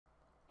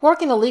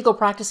Work in a legal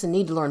practice and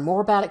need to learn more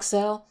about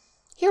Excel?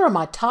 Here are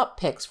my top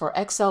picks for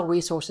Excel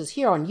resources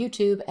here on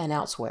YouTube and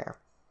elsewhere.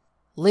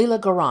 Leela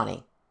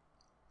Garani.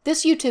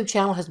 This YouTube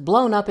channel has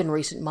blown up in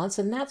recent months,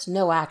 and that's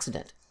no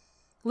accident.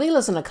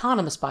 Leela's an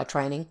economist by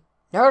training,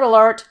 nerd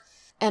alert,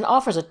 and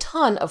offers a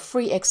ton of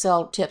free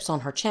Excel tips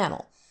on her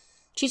channel.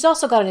 She's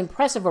also got an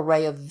impressive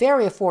array of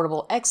very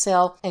affordable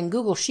Excel and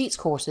Google Sheets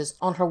courses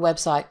on her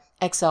website,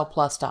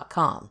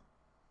 excelplus.com.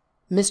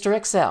 Mr.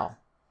 Excel.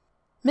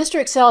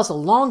 Mr. Excel is a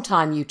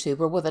longtime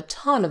YouTuber with a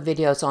ton of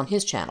videos on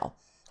his channel.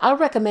 I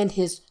recommend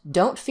his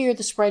Don't Fear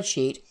the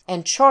Spreadsheet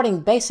and Charting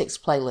Basics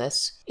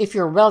playlists if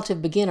you're a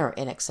relative beginner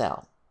in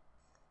Excel.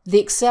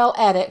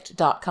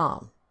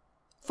 TheExcelAddict.com.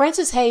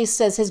 Francis Hayes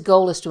says his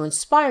goal is to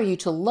inspire you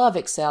to love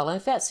Excel, and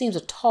if that seems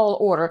a tall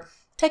order,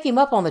 take him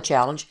up on the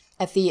challenge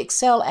at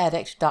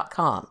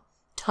TheExcelAddict.com.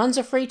 Tons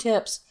of free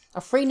tips, a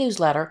free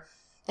newsletter,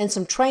 and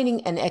some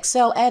training and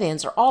Excel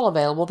add-ins are all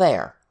available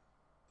there.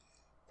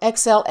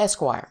 Excel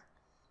Esquire.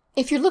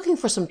 If you're looking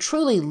for some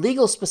truly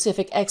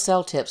legal-specific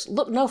Excel tips,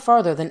 look no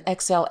further than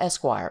Excel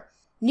Esquire.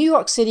 New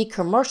York City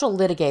commercial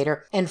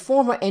litigator and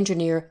former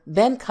engineer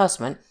Ben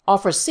Kusmin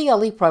offers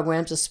CLE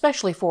programs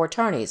especially for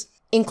attorneys,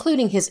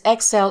 including his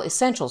Excel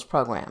Essentials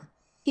program.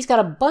 He's got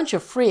a bunch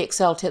of free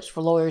Excel tips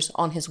for lawyers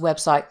on his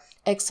website,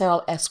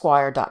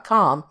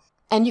 excelesquire.com,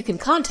 and you can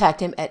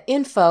contact him at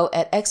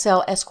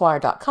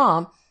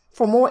info@excelesquire.com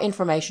for more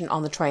information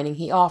on the training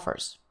he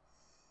offers.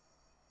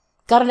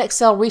 Got an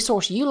Excel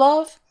resource you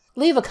love?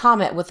 Leave a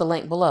comment with the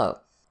link below.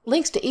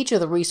 Links to each of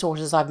the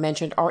resources I've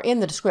mentioned are in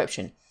the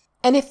description.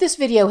 And if this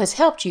video has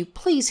helped you,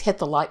 please hit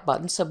the like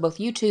button so both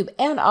YouTube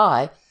and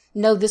I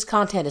know this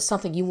content is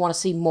something you want to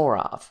see more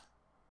of.